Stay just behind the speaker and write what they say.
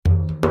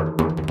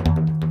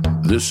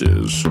This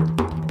is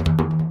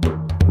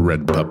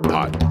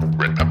RedPubPod.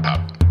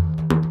 RedPubPod.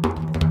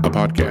 A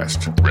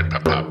podcast.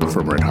 RedPubPod.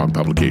 From Red Hog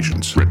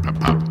Publications.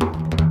 RedPubPod.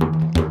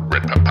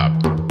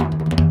 RedPubPod.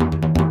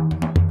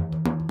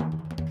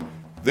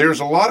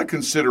 There's a lot of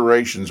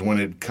considerations when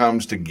it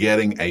comes to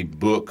getting a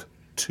book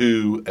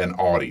to an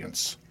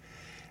audience.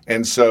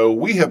 And so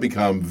we have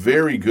become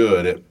very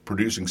good at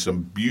producing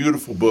some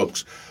beautiful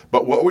books.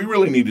 But what we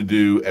really need to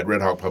do at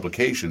Red Hog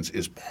Publications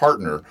is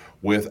partner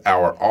with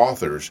our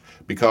authors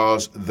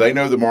because they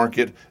know the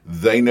market,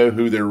 they know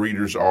who their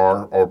readers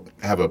are or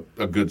have a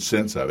good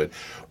sense of it.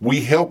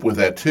 We help with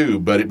that too,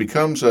 but it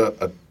becomes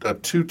a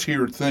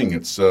two-tiered thing.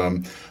 It's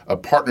a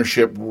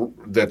partnership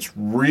that's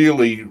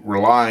really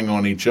relying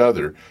on each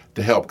other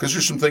to help because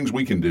there's some things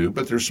we can do,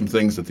 but there's some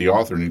things that the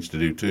author needs to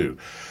do too.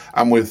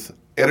 I'm with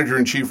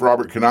Editor-in-Chief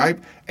Robert Knipe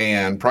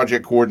and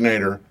Project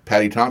Coordinator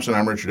Patty Thompson.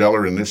 I'm Richard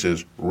Eller, and this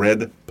is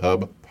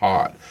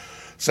RedPubPod.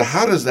 So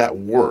how does that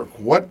work?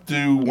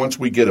 Once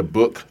we get a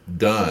book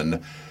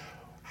done,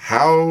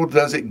 how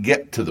does it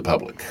get to the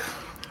public?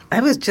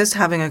 I was just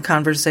having a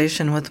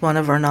conversation with one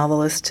of our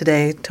novelists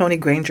today, Tony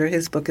Granger.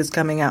 His book is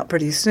coming out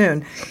pretty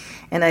soon.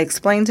 And I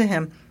explained to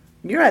him,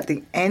 you're at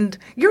the end,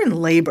 you're in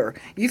labor.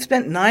 You've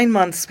spent 9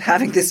 months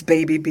having this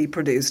baby be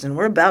produced, and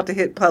we're about to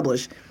hit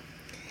publish.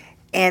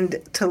 And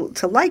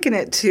to liken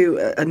it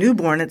to a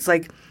newborn, it's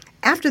like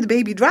after the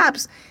baby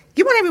drops,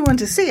 you want everyone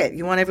to see it.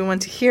 You want everyone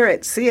to hear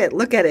it, see it,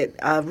 look at it,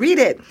 read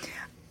it.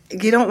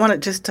 You don't want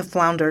it just to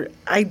flounder.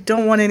 I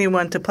don't want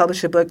anyone to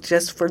publish a book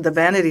just for the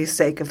vanity's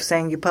sake of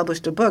saying you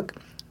published a book.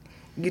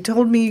 You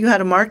told me you had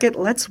a market.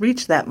 Let's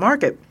reach that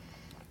market.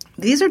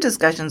 These are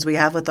discussions we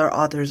have with our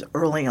authors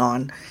early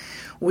on.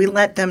 We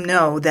let them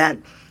know that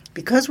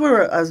because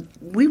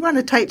we run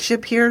a tight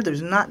ship here,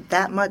 there's not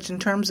that much in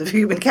terms of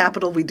human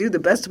capital. We do the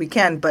best we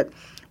can, but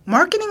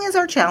marketing is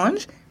our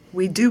challenge.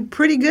 We do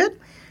pretty good,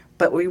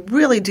 but we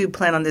really do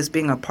plan on this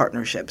being a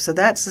partnership. So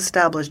that's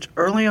established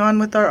early on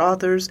with our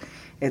authors.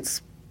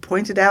 It's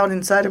pointed out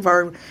inside of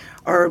our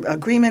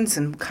agreements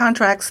and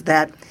contracts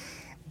that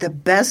the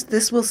best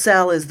this will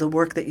sell is the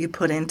work that you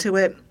put into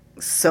it.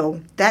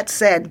 So that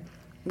said,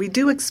 we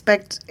do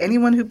expect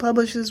anyone who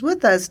publishes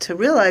with us to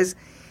realize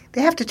they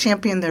have to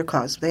champion their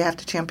cause. They have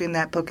to champion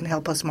that book and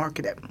help us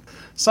market it.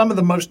 Some of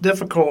the most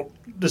difficult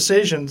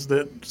decisions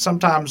that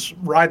sometimes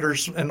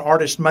writers and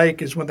artists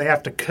make is when they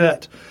have to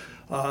cut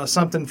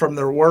something from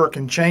their work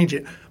and change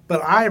it.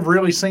 But I have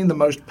really seen the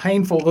most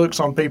painful looks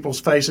on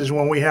people's faces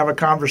when we have a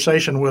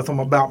conversation with them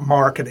about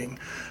marketing,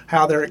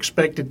 how they're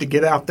expected to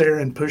get out there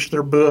and push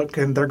their book,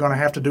 and they're going to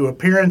have to do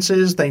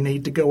appearances. They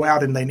need to go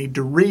out and they need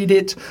to read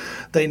it.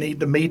 They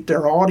need to meet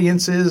their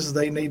audiences.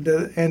 They need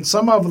to, and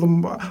some of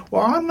them,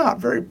 well, I'm not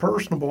very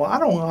personable. I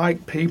don't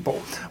like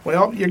people.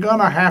 Well, you're going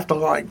to have to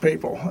like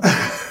people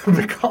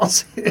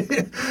because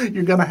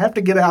you're going to have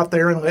to get out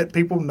there and let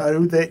people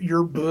know that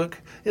your book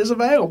is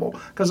available,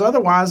 because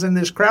otherwise in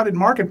this crowded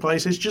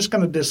marketplace, it's just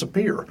going to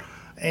disappear.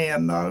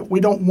 And we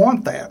don't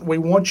want that. We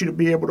want you to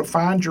be able to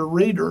find your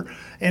reader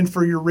and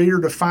for your reader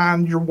to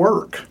find your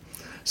work.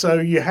 So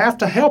you have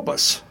to help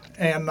us,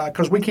 and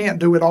because we can't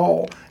do it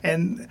all.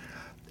 And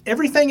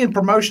everything in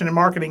promotion and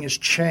marketing has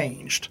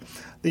changed.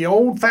 The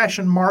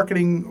old-fashioned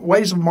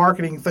ways of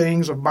marketing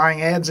things, of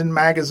buying ads in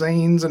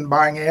magazines and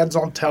buying ads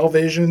on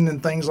television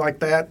and things like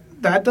that,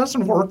 that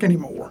doesn't work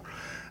anymore.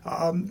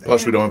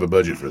 Plus, we don't have a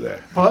budget for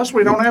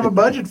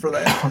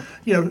that.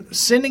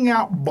 Sending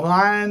out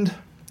blind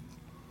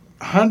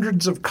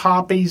hundreds of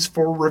copies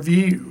for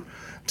review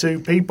to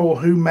people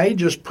who may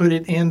just put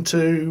it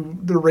into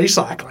the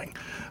recycling.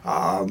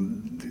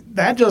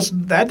 That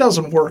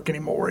doesn't work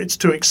anymore. It's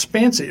too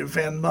expensive,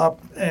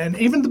 and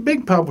even the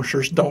big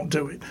publishers don't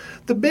do it.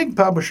 The big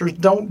publishers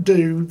don't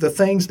do the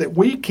things that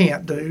we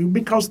can't do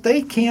because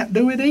they can't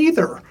do it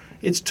either.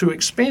 It's too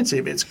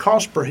expensive. It's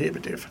cost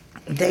prohibitive.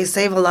 They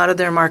save a lot of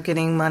their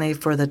marketing money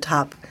for the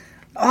top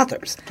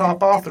authors.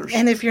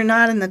 And if you're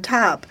not in the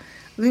top,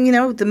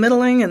 the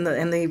middling and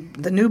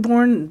the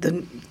newborn,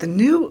 the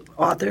new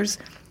authors,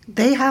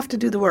 they have to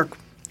do the work.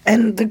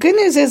 And the good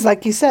news is,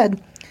 like you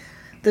said,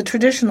 the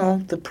traditional,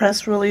 the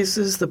press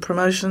releases, the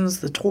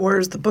promotions, the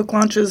tours, the book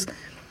launches,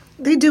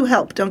 they do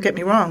help, don't get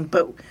me wrong.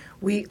 But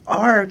we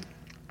are,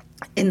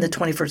 in the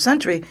 21st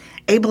century,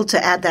 able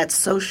to add that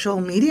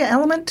social media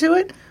element to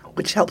it,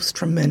 which helps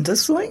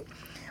tremendously.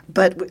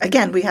 But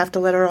again, we have to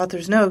let our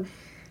authors know,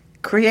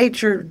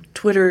 create your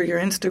Twitter, your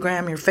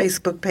Instagram, your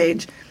Facebook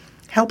page.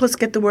 Help us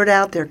get the word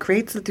out there.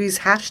 Create these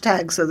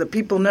hashtags so that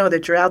people know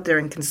that you're out there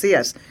and can see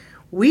us.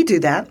 We do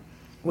that.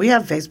 We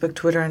have Facebook,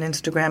 Twitter, and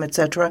Instagram,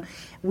 etc.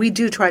 We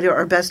do try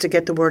our best to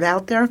get the word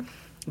out there.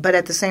 But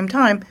at the same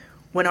time,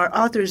 when our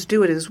authors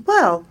do it as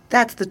well,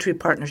 that's the true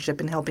partnership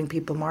in helping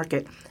people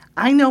market.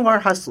 I know our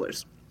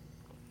hustlers.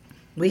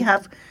 We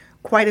have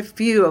quite a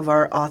few of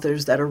our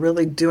authors that are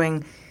really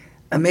doing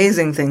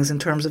amazing things in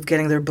terms of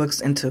getting their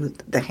books into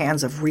the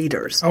hands of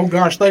readers. Oh,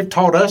 gosh, they've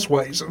taught us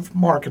ways of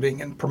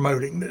marketing and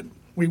promoting that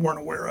we weren't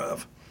aware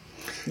of.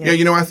 Yeah,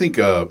 I think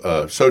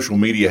social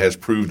media has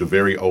proved a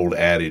very old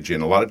adage,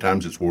 and a lot of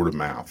times it's word of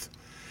mouth.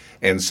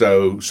 And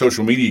so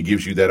social media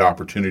gives you that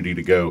opportunity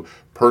to go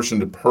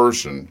person to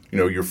person,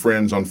 your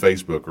friends on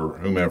Facebook or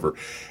whomever,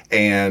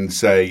 and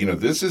say,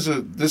 this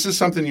is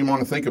something you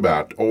want to think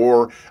about,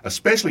 or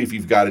especially if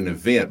you've got an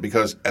event,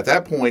 because at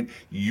that point,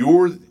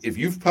 if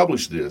you've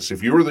published this,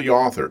 if you're the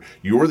author,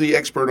 you're the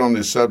expert on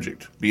this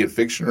subject, be it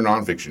fiction or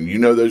nonfiction, you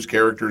know those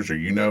characters or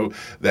you know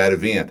that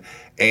event.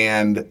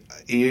 And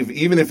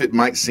even if it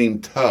might seem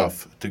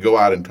tough to go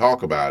out and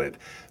talk about it,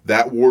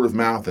 that word of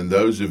mouth and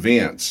those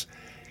events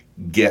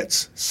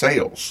gets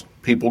sales.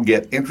 People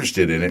get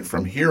interested in it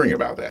from hearing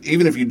about that.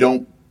 Even if you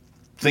don't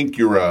think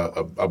you're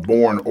a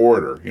born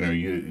orator,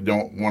 you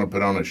don't want to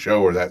put on a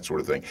show or that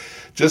sort of thing.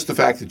 Just the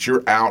fact that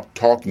you're out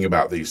talking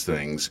about these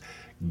things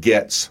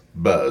gets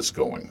buzz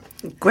going.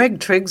 Greg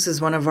Triggs is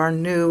one of our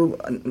new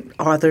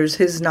authors.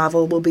 His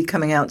novel will be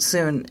coming out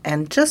soon.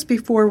 And just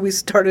before we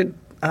started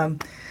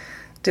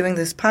doing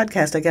this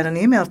podcast, I got an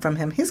email from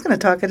him. He's going to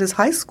talk at his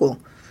high school.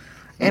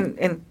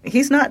 And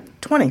he's not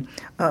 20.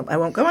 I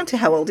won't go into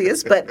how old he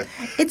is, but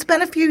it's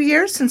been a few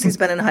years since he's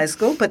been in high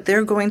school, but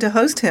they're going to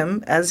host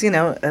him as,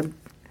 a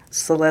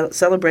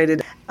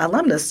celebrated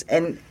alumnus.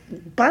 And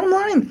bottom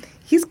line,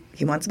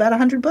 he wants about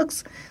 100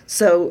 books.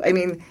 So,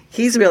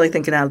 he's really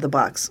thinking out of the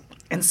box.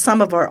 And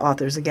some of our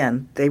authors,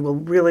 again, they will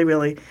really,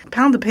 really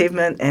pound the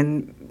pavement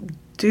and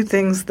do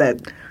things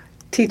that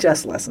teach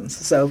us lessons.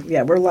 So,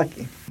 yeah, we're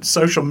lucky.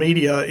 Social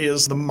media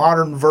is the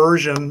modern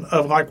version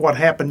of like what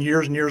happened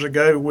years and years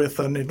ago with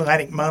an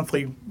Atlantic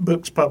Monthly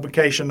books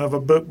publication of a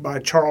book by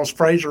Charles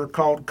Fraser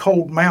called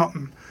Cold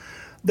Mountain.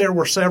 There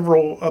were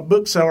several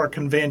bookseller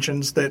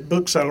conventions that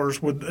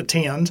booksellers would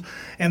attend,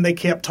 and they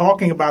kept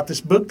talking about this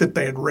book that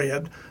they had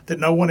read that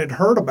no one had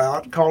heard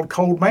about called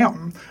Cold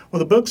Mountain. Well,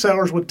 the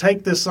booksellers would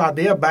take this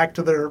idea back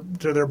to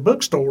their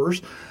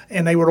bookstores,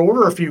 and they would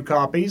order a few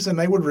copies, and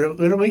they would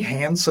literally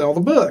hand sell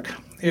the book.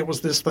 It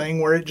was this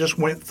thing where it just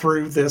went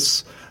through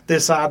this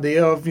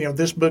idea of,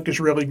 this book is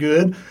really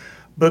good,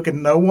 book that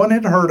no one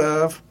had heard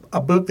of, a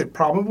book that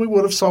probably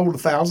would have sold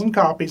 1,000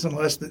 copies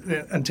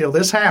until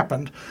this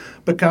happened,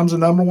 becomes a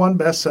number one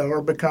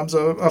bestseller, becomes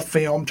a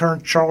film,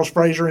 turns Charles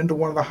Fraser into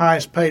one of the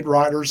highest paid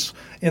writers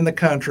in the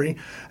country.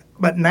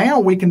 But now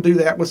we can do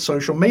that with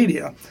social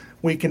media.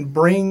 We can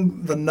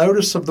bring the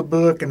notice of the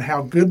book and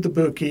how good the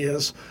book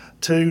is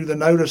to the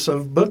notice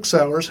of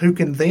booksellers who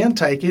can then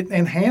take it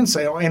and hand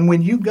sell. And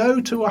when you go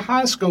to a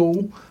high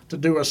school to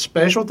do a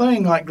special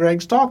thing like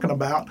Greg's talking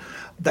about,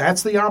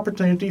 that's the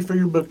opportunity for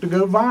your book to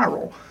go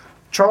viral.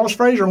 Charles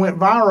Fraser went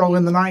viral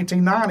in the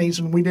 1990s,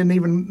 and we didn't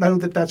even know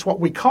that that's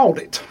what we called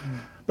it.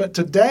 But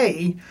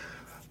today,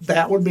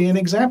 that would be an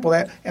example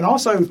of that. And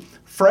also,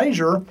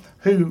 Fraser,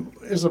 who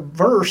is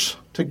averse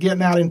to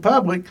getting out in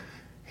public,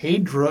 he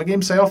drug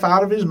himself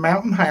out of his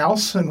mountain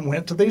house and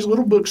went to these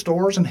little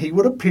bookstores, and he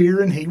would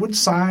appear, and he would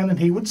sign, and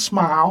he would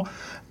smile,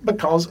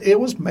 because it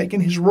was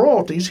making his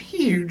royalties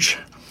huge.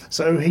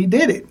 So he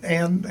did it,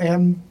 and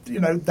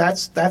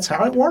that's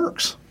how it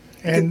works.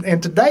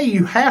 And today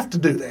you have to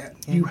do that.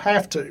 You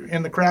have to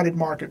in the crowded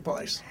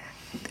marketplace.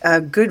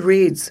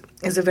 Goodreads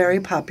is a very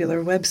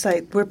popular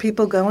website where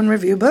people go and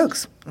review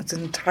books. It's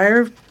an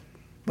entire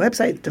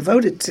website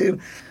devoted to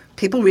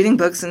people reading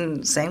books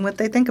and saying what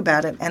they think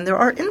about it. And there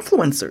are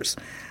influencers.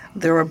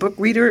 There are book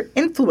reader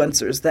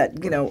influencers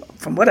that,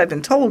 from what I've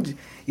been told,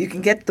 you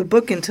can get the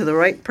book into the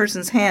right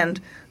person's hand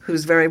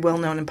who's very well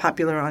known and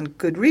popular on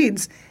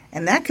Goodreads,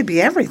 and that could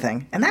be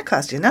everything. And that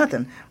cost you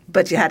nothing,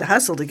 but you had to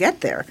hustle to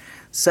get there.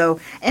 So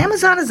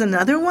Amazon is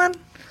another one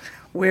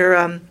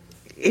where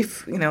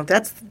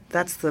that's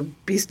the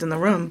beast in the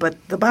room.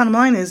 But the bottom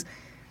line is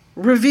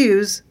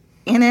reviews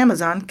in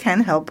Amazon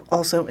can help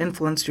also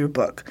influence your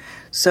book.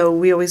 So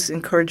we always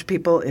encourage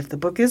people, if the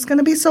book is going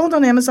to be sold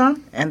on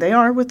Amazon, and they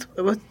are with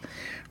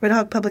Red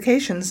Hawk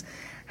Publications,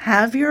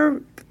 have your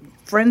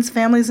friends,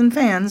 families, and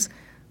fans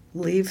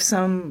leave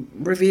some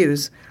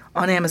reviews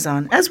on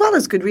Amazon, as well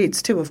as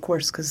Goodreads too, of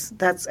course, because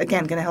that's,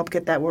 again, going to help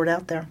get that word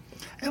out there.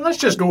 And let's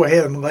just go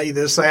ahead and lay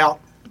this out,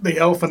 the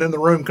elephant in the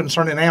room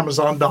concerning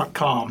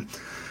Amazon.com.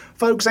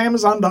 Folks,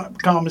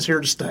 Amazon.com is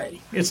here to stay.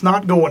 It's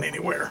not going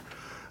anywhere.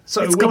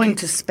 So it's going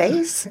to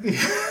space?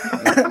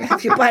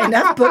 If you buy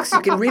enough books,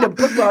 you can read a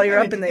book while you're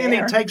up in the air. And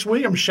he takes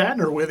William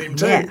Shatner with him,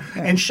 too. Yeah.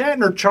 And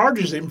Shatner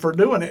charges him for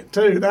doing it,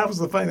 too. That was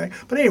the funny thing.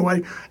 But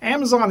anyway,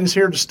 Amazon is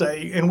here to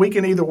stay, and we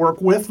can either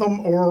work with them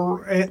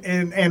or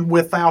and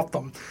without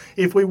them.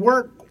 If we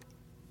work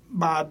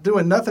by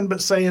doing nothing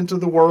but saying to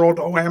the world,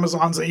 oh,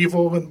 Amazon's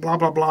evil and blah,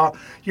 blah, blah,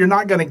 you're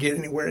not going to get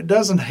anywhere. It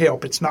doesn't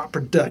help. It's not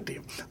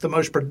productive. The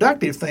most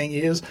productive thing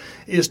is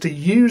to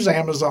use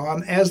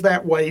Amazon as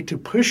that way to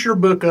push your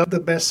book up the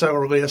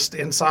bestseller list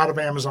inside of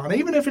Amazon,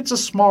 even if it's a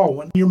small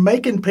one. You're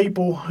making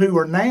people who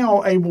are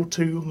now able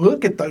to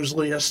look at those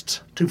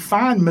lists to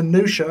find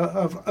minutia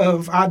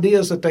of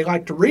ideas that they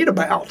like to read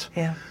about.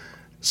 Yeah.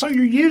 So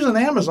you're using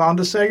Amazon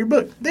to sell your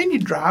book. Then you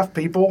drive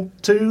people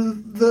to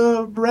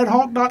the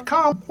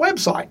redhawk.com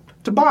website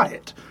to buy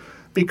it,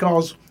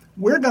 because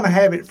we're going to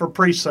have it for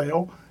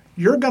pre-sale.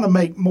 You're going to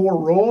make more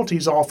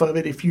royalties off of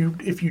it if you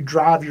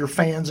drive your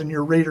fans and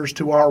your readers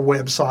to our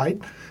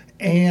website.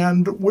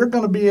 and we're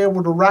going to be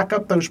able to rack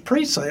up those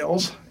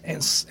pre-sales,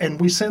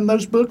 and we send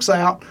those books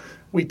out.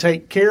 We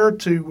take care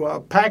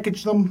to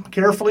package them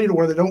carefully to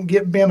where they don't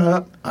get bent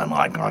up,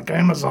 unlike like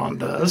Amazon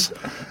does,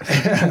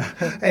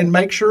 and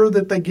make sure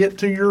that they get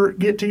to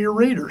your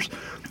readers.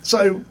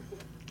 So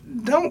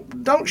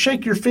don't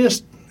shake your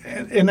fist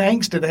in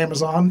angst at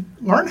Amazon.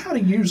 Learn how to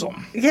use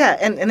them. Yeah,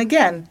 and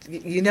again,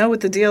 you know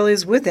what the deal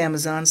is with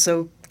Amazon,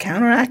 so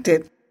counteract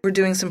it. We're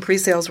doing some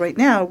pre-sales right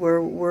now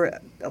where we're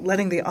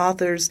letting the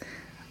authors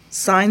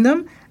sign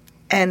them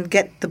and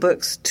get the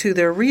books to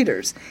their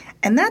readers.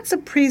 And that's a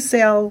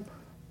pre-sale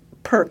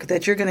perk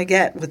that you're going to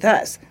get with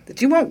us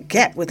that you won't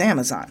get with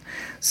Amazon.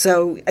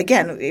 So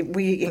again,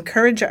 we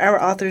encourage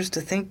our authors to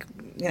think,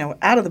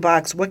 out of the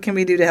box. What can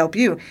we do to help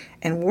you?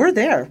 And we're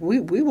there. We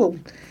will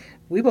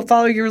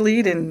follow your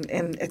lead and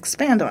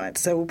expand on it.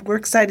 So we're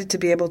excited to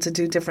be able to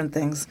do different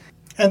things.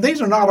 And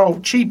these are not all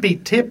cheapy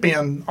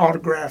tip-in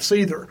autographs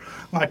either,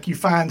 like you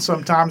find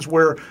sometimes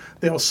where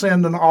they'll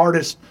send an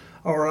artist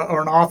or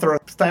an author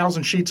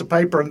 1,000 sheets of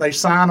paper and they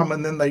sign them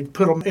and then they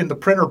put them in the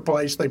printer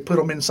place. They put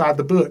them inside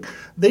the book.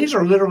 These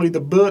are literally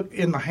the book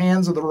in the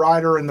hands of the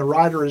writer, and the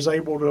writer is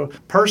able to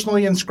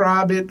personally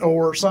inscribe it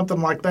or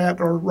something like that,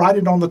 or write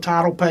it on the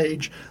title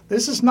page.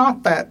 This is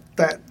not that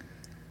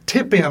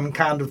tip-in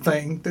kind of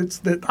thing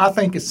that I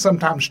think is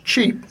sometimes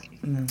cheap.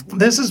 Mm.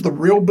 This is the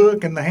real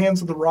book in the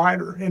hands of the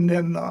writer, and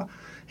then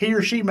he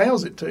or she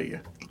mails it to you.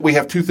 We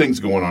have two things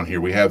going on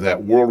here. We have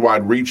that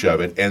worldwide reach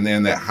of it, and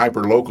then that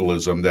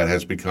hyper-localism that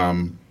has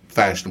become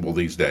fashionable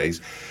these days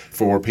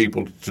for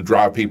people to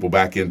drive people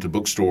back into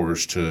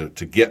bookstores to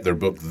get their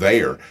book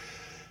there.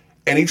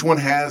 And each one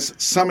has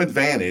some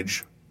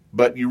advantage,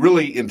 but you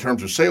really, in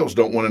terms of sales,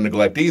 don't want to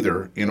neglect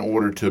either in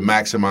order to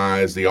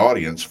maximize the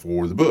audience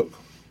for the book.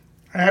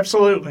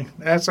 Absolutely.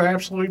 That's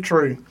absolutely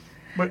true.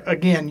 But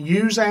again,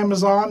 use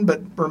Amazon,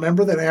 but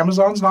remember that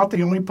Amazon's not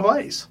the only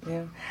place.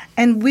 Yeah.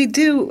 And we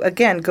do,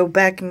 again,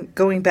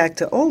 going back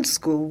to old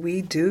school,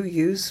 we do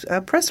use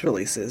press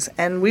releases.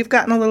 And we've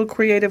gotten a little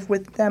creative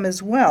with them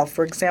as well.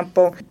 For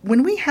example,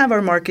 when we have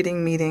our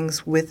marketing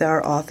meetings with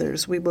our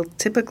authors, we will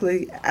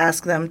typically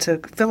ask them to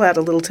fill out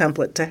a little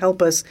template to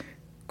help us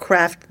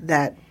craft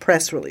that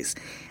press release.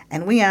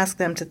 And we ask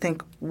them to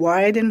think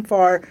wide and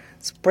far,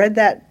 spread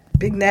that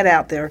big net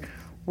out there.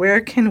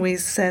 Where can we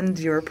send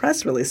your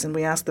press release? And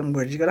we ask them,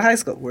 where did you go to high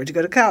school? Where did you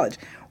go to college?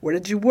 Where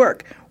did you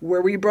work? Where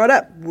were you brought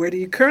up? Where do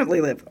you currently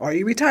live? Are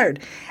you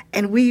retired?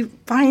 And we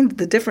find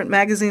the different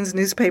magazines,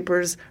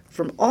 newspapers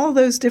from all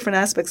those different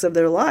aspects of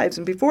their lives.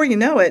 And before you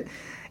know it,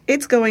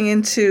 it's going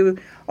into,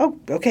 oh,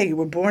 okay, you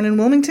were born in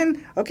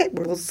Wilmington? Okay,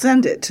 we'll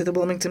send it to the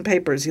Wilmington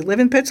papers. You live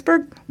in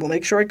Pittsburgh? We'll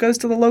make sure it goes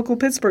to the local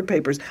Pittsburgh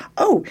papers.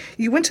 Oh,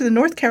 you went to the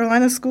North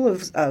Carolina School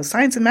of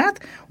Science and Math?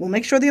 We'll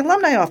make sure the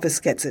alumni office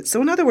gets it.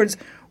 So in other words,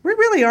 we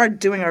really are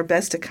doing our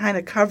best to kind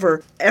of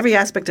cover every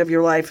aspect of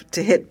your life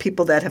to hit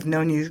people that have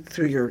known you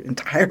through your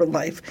entire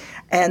life.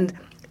 And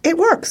it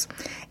works.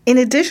 In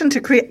addition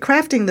to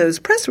crafting those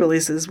press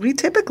releases, we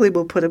typically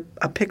will put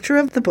a picture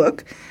of the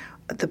book,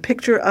 the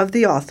picture of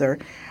the author,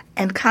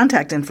 and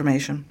contact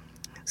information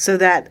so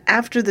that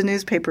after the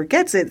newspaper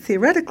gets it,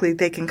 theoretically,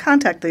 they can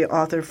contact the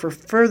author for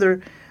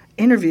further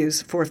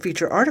interviews for a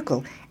feature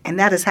article. And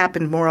that has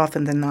happened more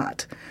often than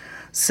not.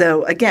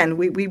 So again,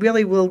 we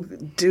really will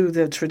do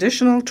the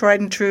traditional, tried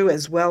and true,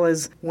 as well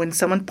as when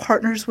someone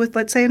partners with,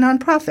 let's say, a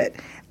nonprofit.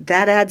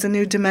 That adds a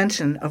new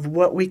dimension of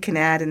what we can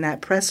add in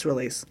that press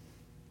release.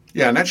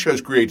 Yeah, and that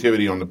shows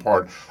creativity on the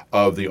part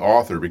of the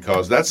author,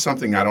 because that's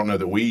something I don't know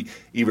that we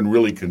even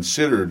really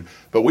considered.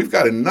 But we've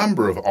got a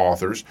number of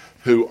authors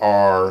who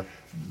are,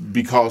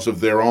 because of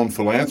their own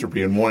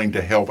philanthropy and wanting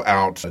to help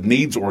out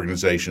needs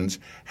organizations,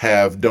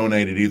 have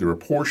donated either a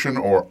portion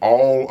or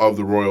all of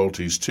the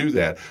royalties to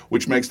that,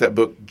 which makes that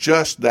book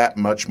just that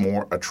much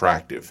more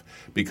attractive,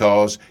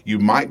 because you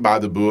might buy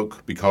the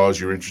book because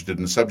you're interested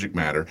in the subject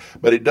matter,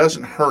 but it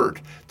doesn't hurt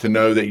to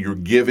know that you're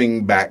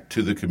giving back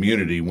to the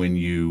community when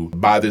you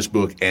buy this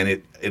book and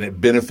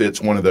it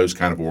benefits one of those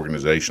kind of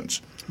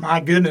organizations. My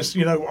goodness,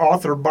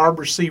 author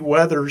Barbara C.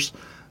 Weathers,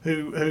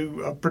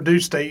 who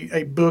produced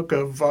a book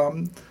of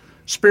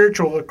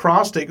spiritual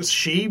acrostics,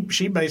 she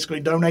basically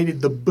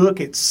donated the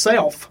book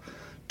itself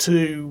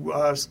to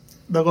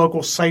the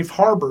local Safe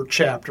Harbor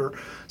chapter.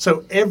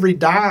 So every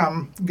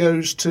dime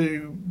goes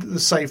to the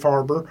Safe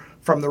Harbor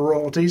from the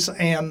royalties,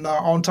 and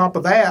on top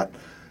of that,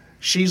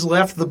 she's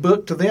left the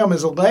book to them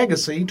as a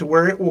legacy to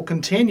where it will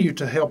continue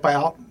to help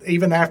out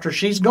even after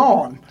she's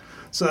gone.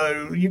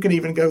 So you can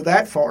even go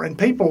that far, and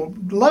people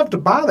love to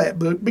buy that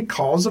book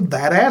because of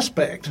that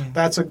aspect. Mm.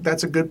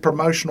 That's a good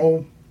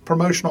promotional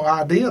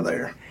idea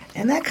there.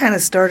 And that kind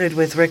of started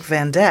with Rick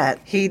Van Dat.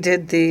 He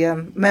did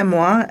the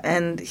memoir,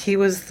 and he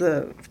was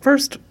the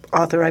first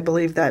author, I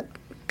believe, that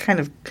kind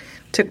of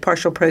took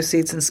partial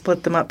proceeds and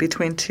split them up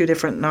between two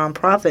different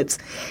nonprofits.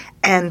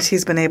 And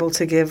he's been able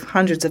to give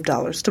hundreds of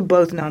dollars to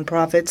both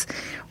nonprofits.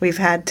 We've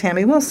had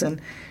Tammy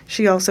Wilson.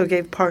 She also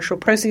gave partial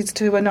proceeds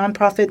to a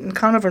nonprofit in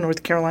Conover,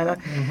 North Carolina.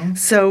 Mm-hmm.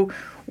 So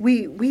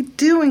we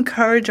do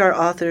encourage our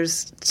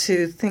authors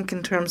to think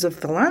in terms of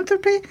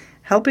philanthropy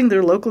helping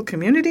their local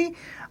community.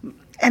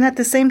 And at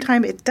the same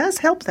time, it does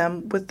help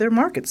them with their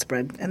market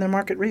spread and their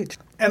market reach.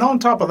 And on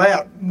top of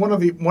that, one of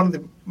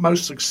the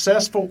most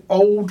successful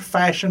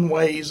old-fashioned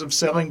ways of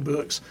selling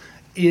books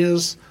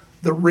is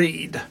the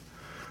read.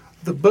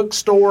 The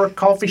bookstore,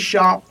 coffee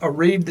shop, a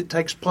read that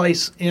takes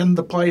place in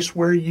the place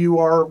where you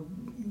are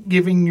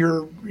giving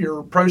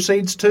your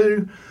proceeds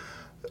to.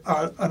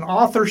 An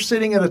author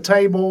sitting at a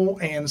table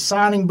and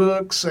signing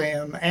books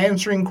and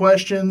answering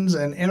questions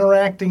and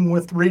interacting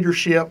with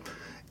readership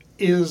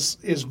is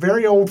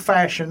very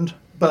old-fashioned,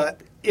 but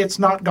it's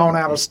not gone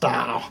out of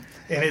style,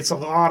 and it's a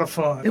lot of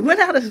fun. It went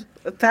out of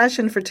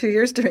fashion for 2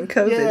 years during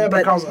COVID. Yeah,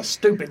 because of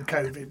stupid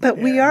COVID. But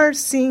we are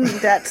seeing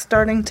that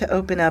starting to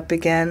open up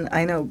again.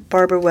 I know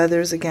Barbara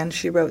Weathers, again,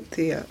 she wrote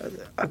the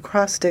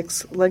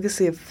acrostics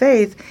Legacy of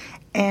Faith,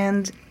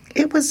 and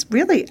it was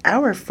really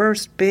our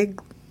first big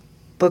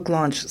book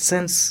launch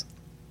since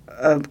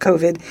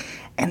COVID,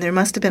 and there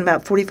must have been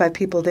about 45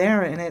 people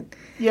there, and it...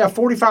 Yeah,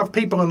 45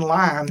 people in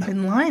line.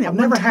 I've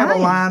never had a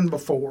line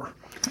before.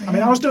 I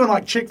mean, I was doing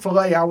like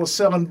Chick-fil-A. I was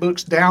selling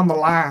books down the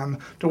line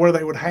to where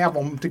they would have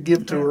them to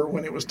give to her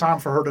when it was time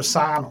for her to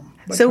sign them.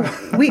 So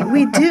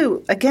we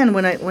do, again,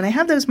 when I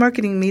have those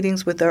marketing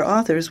meetings with our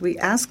authors, we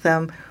ask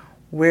them,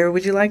 where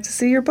would you like to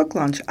see your book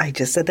launch? I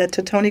just said that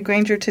to Tony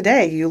Granger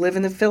today. You live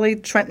in the Philly,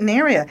 Trenton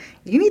area.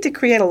 You need to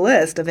create a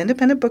list of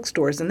independent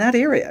bookstores in that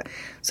area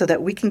so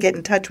that we can get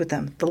in touch with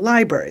them. The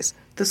libraries,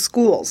 the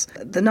schools,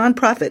 the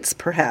nonprofits,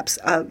 perhaps,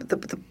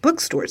 the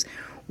bookstores.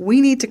 We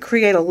need to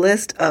create a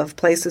list of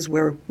places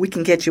where we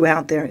can get you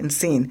out there and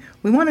seen.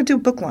 We want to do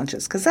book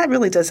launches because that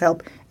really does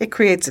help. It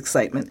creates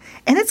excitement,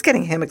 and it's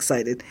getting him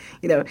excited.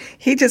 You know,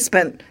 he just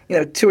spent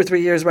 2 or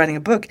 3 years writing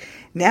a book.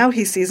 Now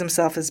he sees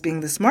himself as being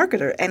this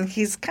marketer, and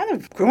he's kind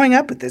of growing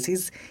up with this.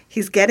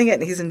 He's getting it,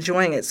 and he's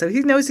enjoying it. So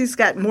he knows he's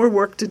got more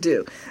work to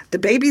do. The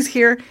baby's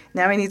here.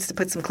 Now he needs to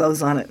put some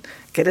clothes on it,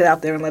 get it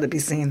out there, and let it be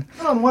seen.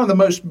 Well, one of the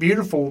most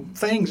beautiful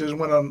things is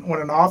when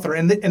an author,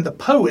 and the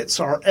poets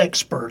are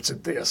experts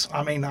at this.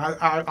 I mean,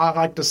 I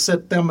like to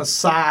set them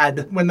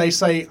aside when they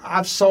say,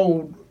 I've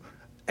sold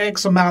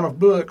X amount of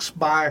books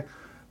by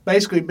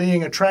basically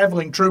being a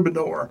traveling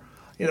troubadour.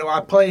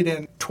 I played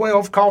in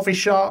 12 coffee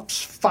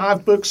shops,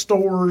 5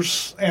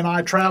 bookstores, and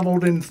I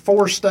traveled in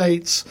 4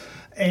 states,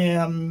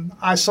 and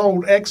I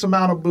sold X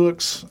amount of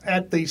books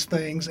at these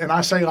things. And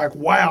I say, like,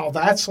 wow,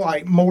 that's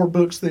like more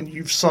books than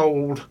you've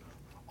sold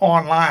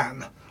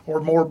online or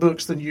more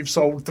books than you've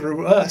sold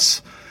through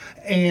us.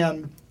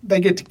 And they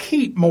get to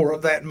keep more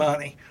of that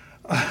money.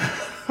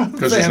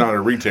 Because there's not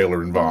a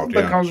retailer involved.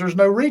 Because there's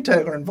no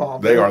retailer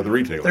involved. They are the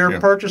retailer. They're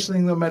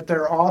purchasing them at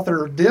their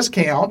author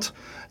discount,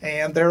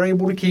 and they're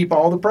able to keep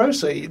all the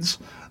proceeds.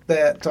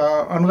 That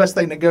unless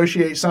they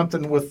negotiate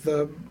something with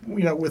the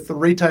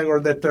retailer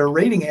that they're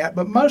reading at.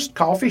 But most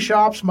coffee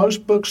shops,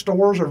 most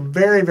bookstores are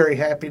very, very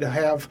happy to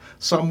have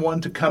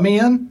someone to come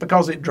in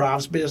because it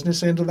drives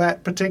business into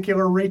that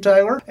particular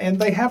retailer, and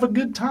they have a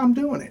good time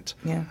doing it.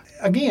 Yeah.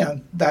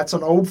 Again, that's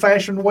an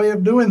old-fashioned way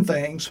of doing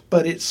things,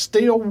 but it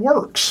still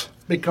works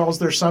because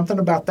there's something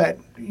about that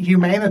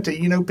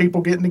humanity,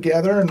 people getting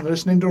together and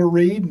listening to a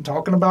read and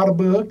talking about a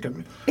book.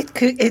 And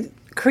it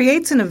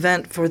creates an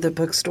event for the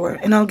bookstore.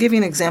 And I'll give you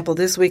an example.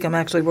 This week I'm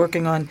actually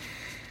working on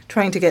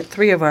trying to get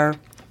 3 of our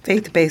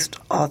faith-based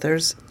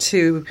authors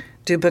to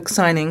do book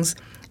signings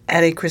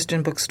at a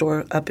Christian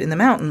bookstore up in the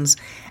mountains.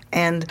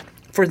 And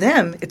for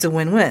them, it's a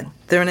win-win.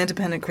 They're an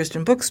independent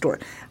Christian bookstore.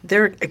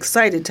 They're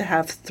excited to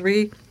have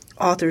 3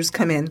 authors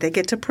come in. They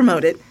get to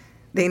promote it.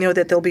 They know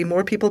that there'll be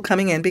more people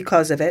coming in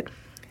because of it.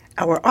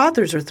 Our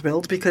authors are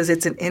thrilled because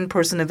it's an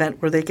in-person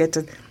event where they get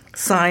to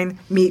sign,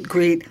 meet,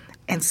 greet,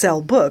 and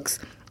sell books.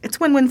 It's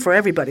win-win for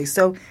everybody.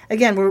 So,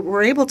 again,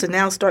 we're able to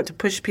now start to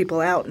push people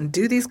out and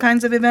do these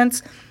kinds of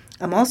events.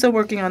 I'm also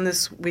working on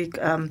this week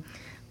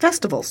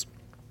festivals.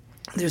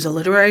 There's a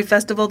literary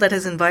festival that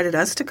has invited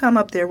us to come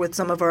up there with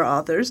some of our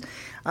authors.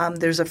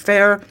 There's a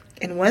fair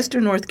in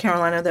western North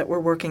Carolina that we're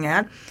working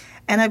at.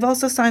 And I've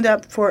also signed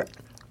up for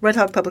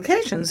RedPub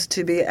Publications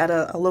to be at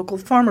a local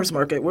farmers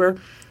market where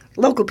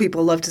local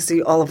people love to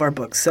see all of our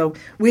books. So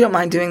we don't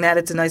mind doing that.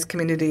 It's a nice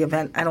community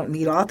event. I don't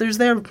need authors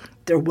there.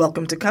 They're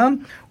welcome to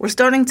come. We're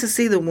starting to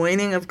see the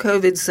waning of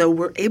COVID, so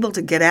we're able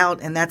to get out,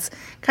 and that's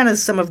kind of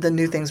some of the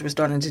new things we're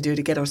starting to do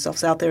to get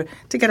ourselves out there,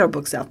 to get our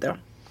books out there.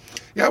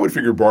 Yeah, I would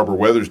figure Barbara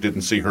Weathers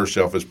didn't see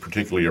herself as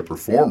particularly a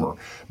performer,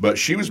 but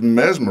she was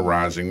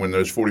mesmerizing when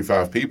those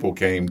 45 people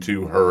came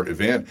to her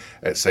event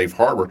at Safe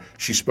Harbor.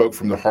 She spoke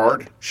from the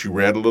heart, she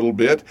read a little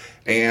bit,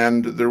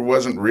 and there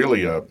wasn't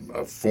really a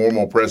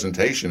formal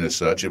presentation as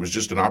such. It was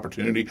just an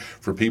opportunity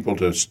for people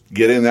to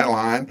get in that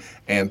line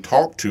and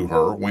talk to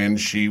her when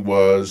she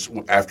was,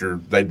 after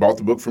they'd bought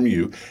the book from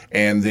you,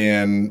 and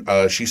then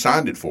she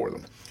signed it for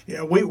them.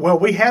 Yeah,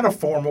 we had a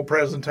formal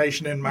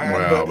presentation in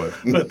mind,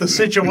 but the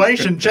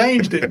situation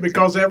changed it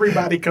because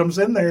everybody comes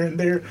in there and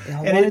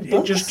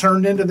it just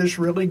turned into this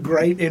really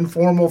great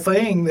informal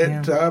thing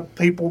that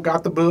people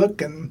got the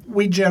book, and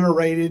we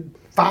generated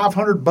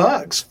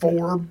 $500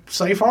 for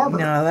Safe Harbor.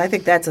 No, I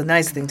think that's a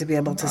nice thing to be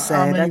able to say.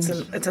 I mean,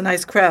 It's a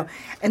nice crowd.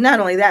 And not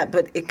only that,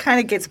 but it kind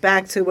of gets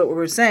back to what we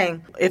were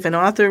saying. If an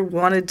author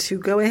wanted to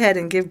go ahead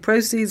and give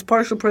proceeds,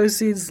 partial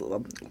proceeds,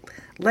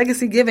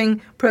 legacy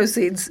giving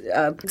proceeds,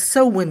 it's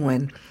so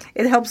win-win.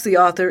 It helps the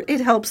author.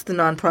 It helps the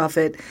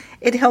nonprofit.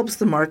 It helps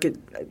the market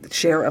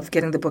share of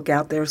getting the book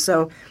out there.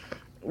 So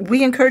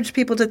we encourage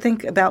people to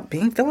think about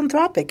being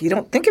philanthropic. You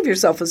don't think of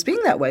yourself as being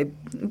that way,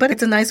 but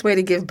it's a nice way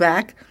to give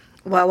back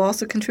while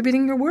also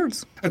contributing your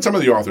words. And some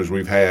of the authors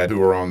we've had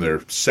who are on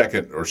their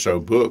second or so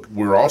book,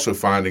 we're also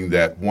finding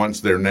that once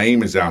their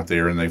name is out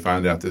there and they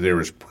find out that there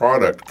is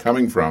product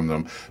coming from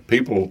them,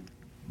 people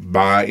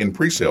buy in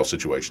pre-sale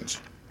situations.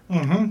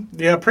 Mm-hmm.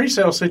 Yeah,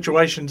 pre-sale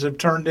situations have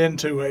turned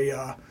into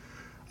a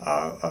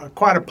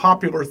quite a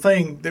popular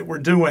thing that we're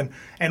doing.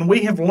 And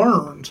we have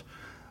learned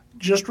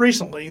just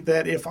recently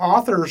that if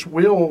authors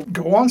will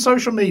go on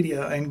social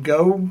media and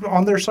go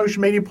on their social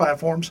media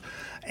platforms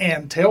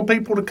and tell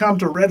people to come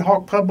to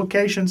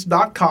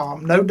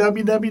RedHawkPublications.com, no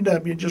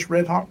www, just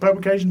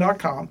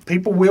RedHawkPublications.com,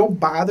 people will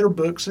buy their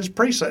books as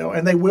pre-sale,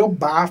 and they will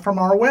buy from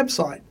our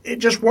website. It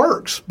just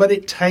works, but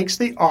it takes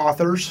the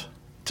authors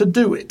to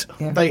do it.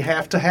 Yeah. They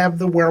have to have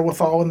the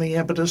wherewithal and the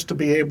impetus to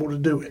be able to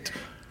do it.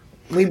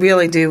 We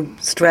really do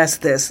stress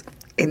this.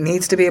 It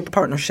needs to be a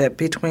partnership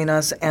between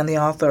us and the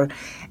author.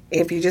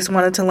 If you just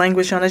want it to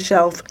languish on a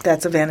shelf,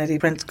 that's a vanity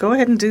print. Go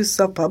ahead and do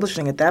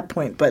self-publishing at that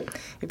point. But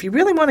if you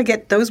really want to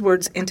get those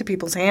words into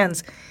people's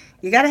hands,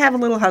 you got to have a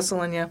little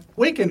hustle in you.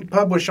 We can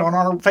publish on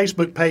our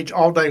Facebook page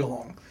all day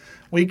long.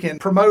 We can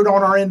promote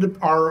on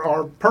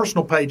our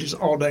personal pages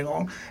all day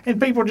long. And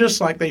people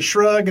just like, they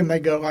shrug and they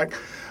go like,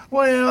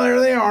 well, there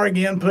they are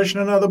again,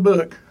 pushing another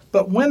book.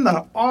 But when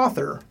the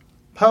author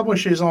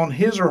publishes on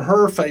his or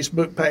her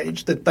Facebook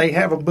page that they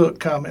have a book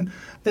coming,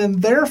 then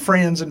their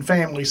friends and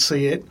family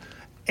see it.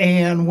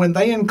 And when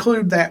they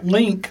include that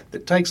link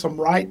that takes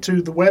them right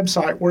to the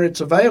website where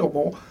it's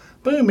available,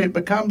 boom, it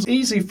becomes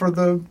easy for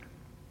the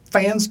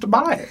fans to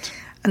buy it.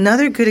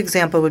 Another good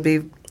example would be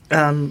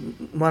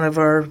one of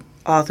our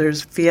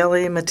authors,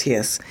 Fiele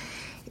Matias.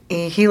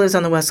 He lives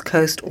on the West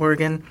Coast,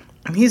 Oregon,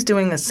 and he's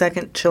doing a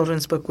second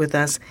children's book with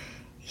us.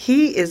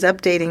 He is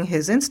updating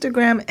his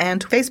Instagram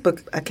and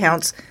Facebook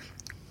accounts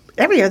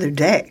every other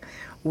day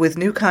with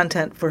new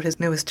content for his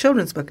newest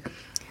children's book.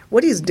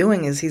 What he's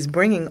doing is he's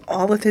bringing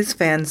all of his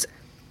fans,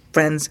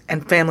 friends,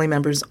 and family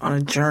members on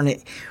a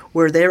journey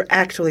where they're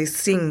actually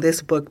seeing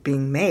this book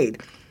being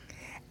made.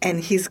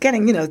 And he's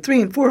getting,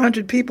 300 and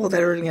 400 people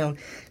that are,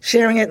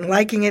 sharing it and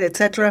liking it,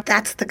 etc.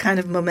 That's the kind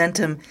of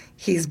momentum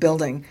he's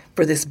building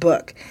for this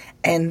book.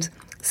 And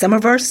some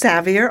of our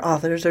savvier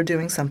authors are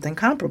doing something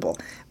comparable.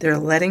 They're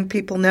letting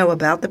people know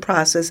about the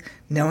process,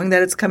 knowing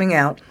that it's coming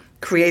out,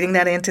 creating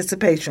that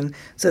anticipation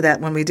so that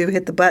when we do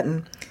hit the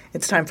button,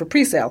 it's time for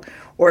pre-sale.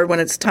 Or when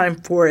it's time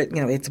for it,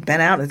 it's been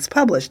out, it's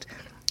published,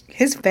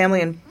 his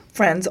family and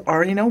friends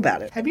already know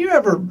about it. Have you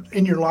ever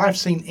in your life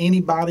seen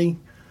anybody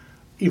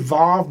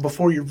evolve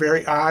before your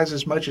very eyes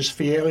as much as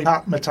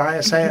Fiele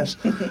Matias has?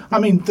 I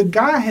mean, the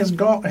guy has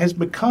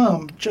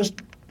become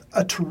just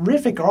a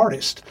terrific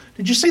artist.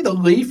 Did you see the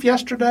leaf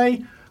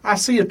yesterday? I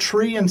see a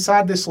tree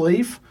inside this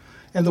leaf.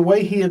 And the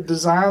way he had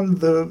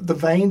designed the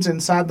veins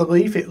inside the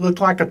leaf, it looked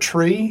like a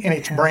tree and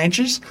its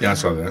branches. Yeah, I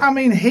saw that. I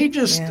mean, he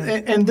just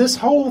and his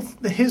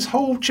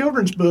whole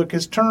children's book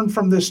has turned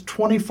from this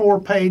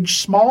 24-page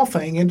small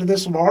thing into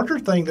this larger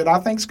thing that I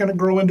think is going to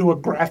grow into a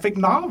graphic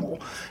novel.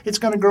 It's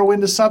going to grow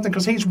into something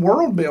because he's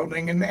world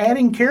building and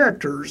adding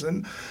characters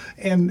and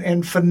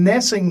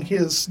finessing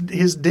his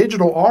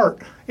digital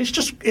art. It's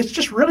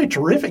just really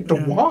terrific to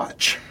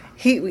watch.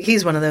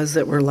 He's one of those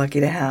that we're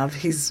lucky to have.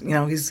 He's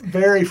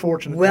very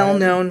fortunate. Well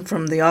known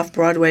from the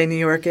off-Broadway New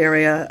York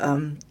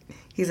area.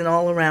 He's an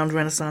all-around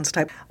Renaissance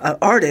type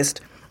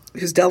artist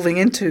who's delving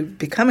into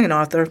becoming an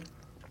author,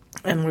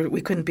 and we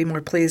couldn't be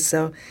more pleased.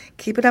 So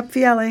keep it up,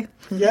 Fiele.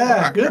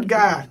 Yeah, good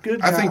guy.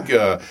 I think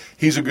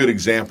he's a good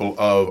example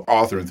of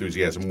author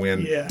enthusiasm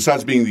when,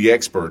 besides being the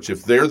experts,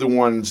 if they're the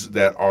ones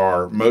that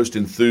are most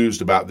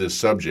enthused about this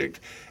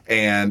subject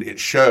and it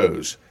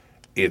shows,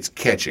 it's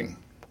catching.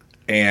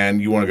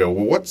 And you want to go,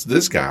 well, what's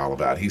this guy all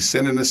about? He's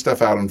sending this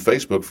stuff out on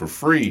Facebook for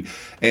free,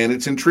 and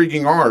it's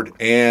intriguing art.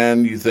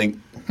 And you think,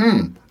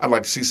 I'd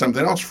like to see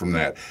something else from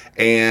that.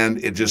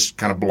 And it just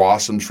kind of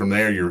blossoms from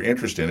there, your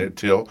interest in it,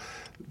 till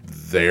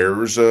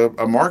there's a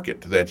market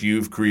that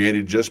you've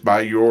created just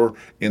by your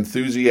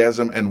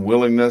enthusiasm and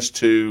willingness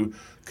to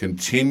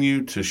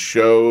continue to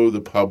show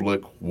the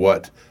public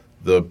what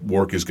the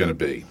work is going to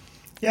be.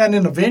 Yeah, and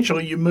then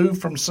eventually you move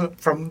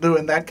from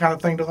doing that kind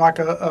of thing to like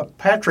a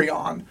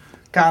Patreon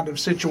kind of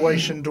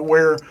situation to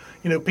where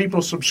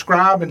people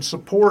subscribe and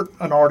support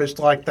an artist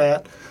like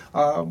that.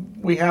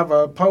 We have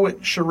a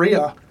poet,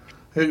 Sharia,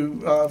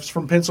 who is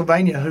from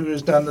Pennsylvania, who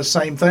has done the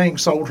same thing,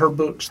 sold her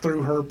books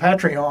through her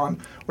Patreon,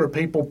 where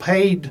people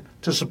paid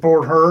to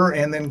support her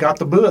and then got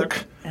the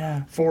book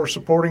for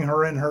supporting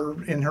her in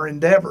her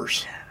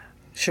endeavors.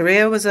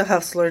 Sharia was a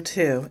hustler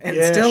too, and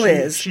Yeah, still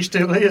is. She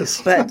still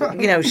is. But,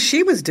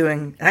 she was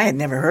doing, I had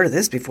never heard of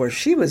this before,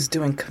 she was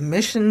doing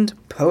commissioned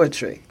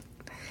poetry.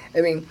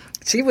 I mean,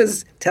 she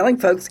was telling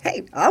folks,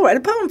 hey, I'll write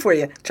a poem for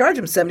you. Charge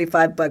them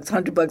 $75,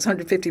 $100,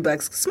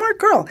 $150. Smart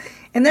girl.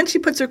 And then she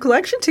puts her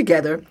collection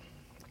together.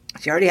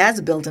 She already has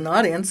a built-in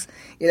audience.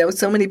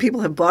 So many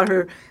people have bought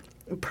her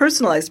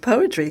personalized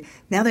poetry.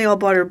 Now they all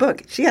bought her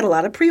book. She had a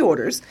lot of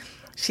pre-orders.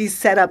 She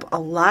set up a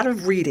lot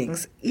of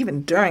readings,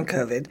 even during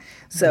COVID.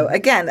 So,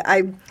 again,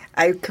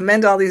 I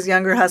commend all these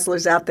younger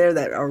hustlers out there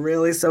that are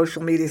really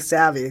social media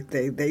savvy.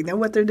 They know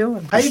what they're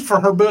doing. Paid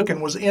for her book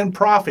and was in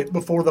profit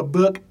before the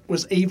book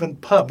was even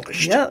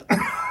published. Yep.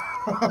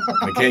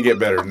 I can't get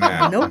better than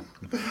that. Nope.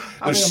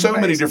 There's so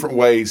many different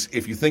ways,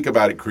 if you think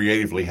about it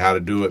creatively, how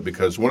to do it.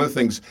 Because one of the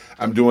things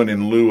I'm doing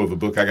in lieu of a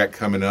book I got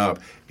coming up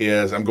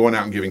is I'm going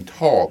out and giving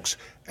talks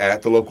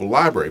at the local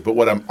library. But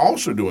what I'm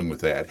also doing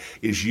with that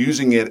is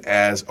using it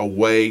as a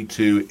way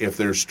to, if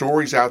there's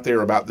stories out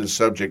there about this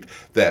subject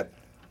that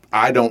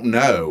I don't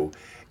know,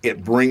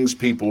 it brings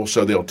people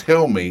so they'll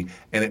tell me,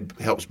 and it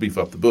helps beef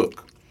up the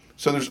book.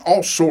 So there's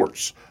all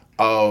sorts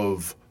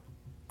of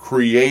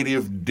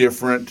creative,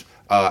 different,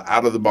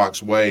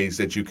 out-of-the-box ways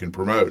that you can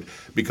promote.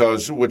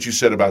 Because what you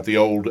said about the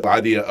old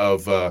idea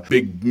of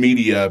big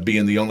media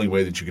being the only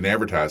way that you can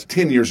advertise,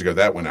 10 years ago,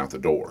 that went out the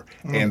door.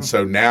 Mm-hmm. And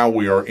so now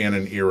we are in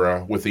an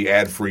era with the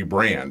ad-free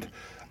brand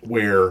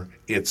where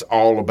it's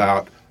all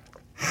about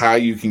how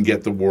you can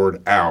get the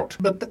word out.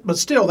 But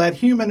still, that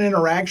human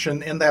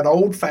interaction in that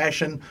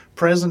old-fashioned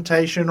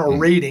presentation or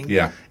reading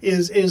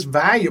is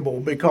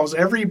valuable, because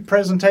every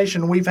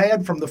presentation we've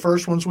had, from the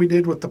first ones we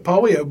did with the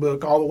polio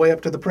book all the way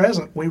up to the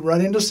present, we run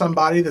into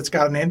somebody that's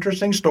got an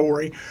interesting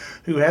story,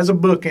 who has a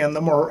book in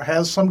them or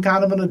has some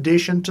kind of an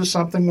addition to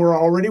something we're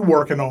already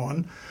working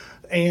on.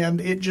 And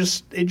it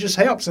just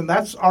helps. And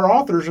that's, our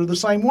authors are the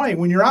same way.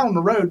 When you're out on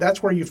the road,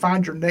 that's where you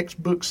find your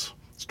next book's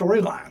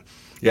storyline.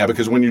 Yeah,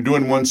 because when you're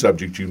doing one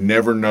subject, you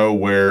never know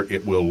where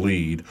it will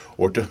lead,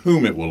 or to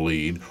whom it will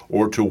lead,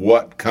 or to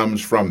what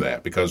comes from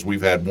that. Because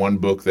we've had one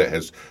book that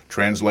has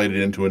translated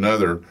into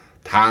another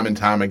time and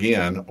time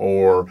again,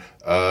 or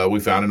we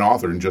found an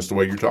author in just the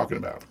way you're talking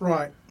about.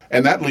 Right.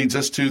 And that leads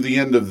us to the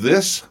end of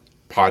this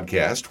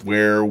podcast,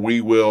 where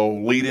we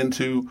will lead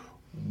into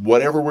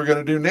whatever we're going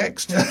to do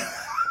next.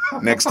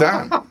 Next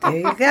time. There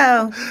you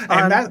go.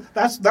 And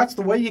that's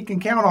the way you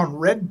can count on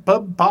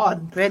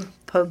RedPubPod.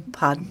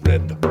 RedPubPod.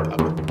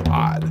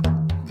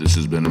 RedPubPod. This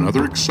has been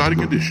another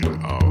exciting edition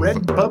of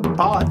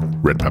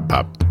RedPubPod.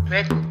 RedPubPod.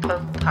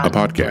 RedPubPod. A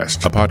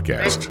podcast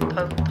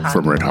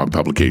from Red Hog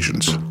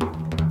Publications.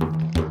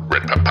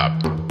 RedPubPod.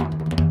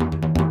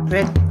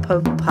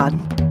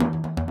 RedPubPod.